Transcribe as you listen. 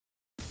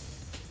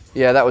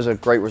Yeah, that was a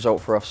great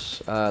result for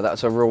us.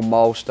 That's a real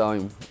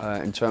milestone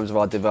in terms of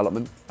our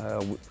development.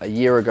 A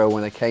year ago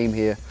when I came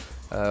here,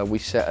 we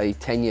set a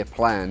 10-year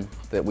plan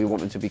that we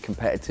wanted to be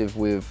competitive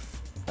with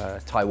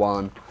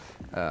Taiwan,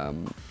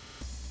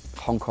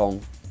 Hong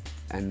Kong,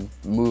 and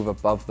move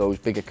above those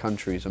bigger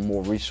countries and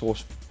more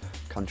resource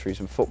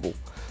countries in football.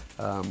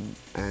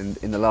 And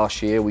in the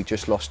last year, we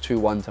just lost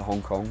 2-1 to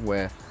Hong Kong,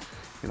 where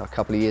a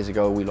couple of years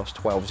ago we lost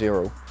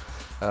 12-0.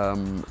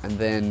 And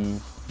then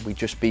we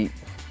just beat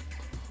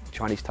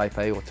Chinese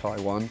Taipei or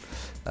Taiwan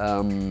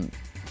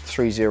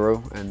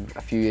 3-0, and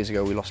a few years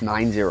ago we lost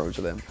 9-0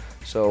 to them.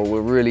 So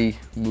we're really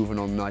moving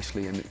on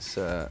nicely, and it's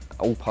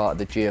all part of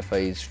the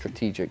GFA's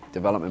strategic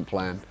development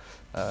plan,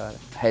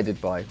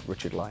 headed by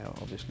Richard Lai,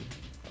 obviously.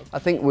 I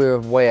think we're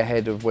way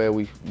ahead of where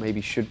we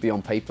maybe should be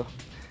on paper,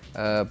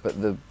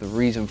 but the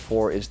reason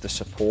for it is the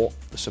support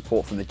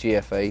from the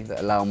GFA that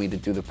allow me to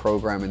do the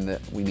programming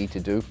that we need to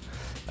do.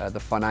 The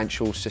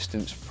financial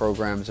assistance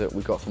programs that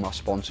we got from our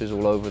sponsors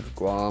all over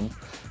Guam,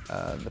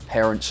 the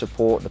parent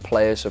support, the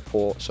player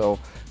support. So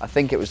I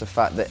think it was the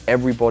fact that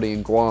everybody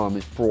in Guam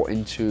is brought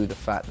into the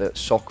fact that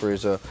soccer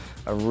is a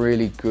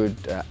really good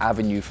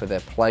avenue for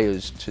their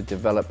players to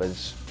develop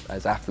as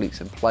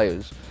athletes and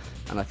players.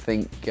 And I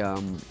think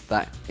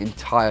that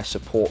entire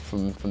support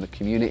from the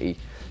community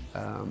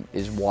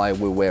is why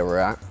we're where we're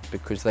at,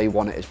 because they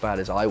want it as bad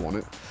as I want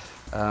it.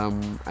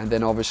 And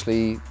then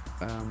obviously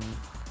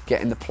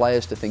getting the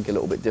players to think a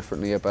little bit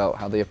differently about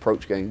how they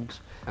approach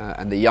games.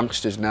 And the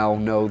youngsters now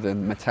know the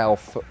Mattel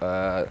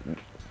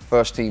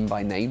first team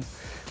by name.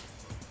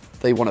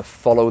 They want to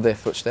follow their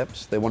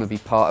footsteps. They want to be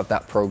part of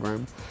that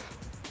program.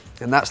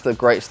 And that's the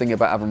greatest thing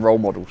about having role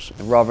models.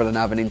 And rather than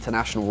having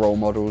international role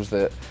models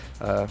that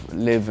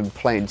live and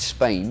play in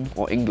Spain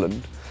or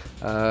England,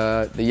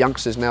 the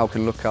youngsters now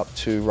can look up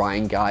to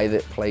Ryan Guy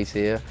that plays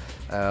here,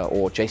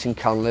 or Jason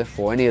Cunliffe,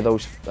 or any of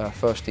those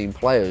first team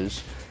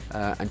players,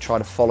 and try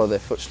to follow their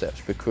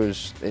footsteps,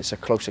 because it's a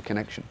closer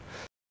connection.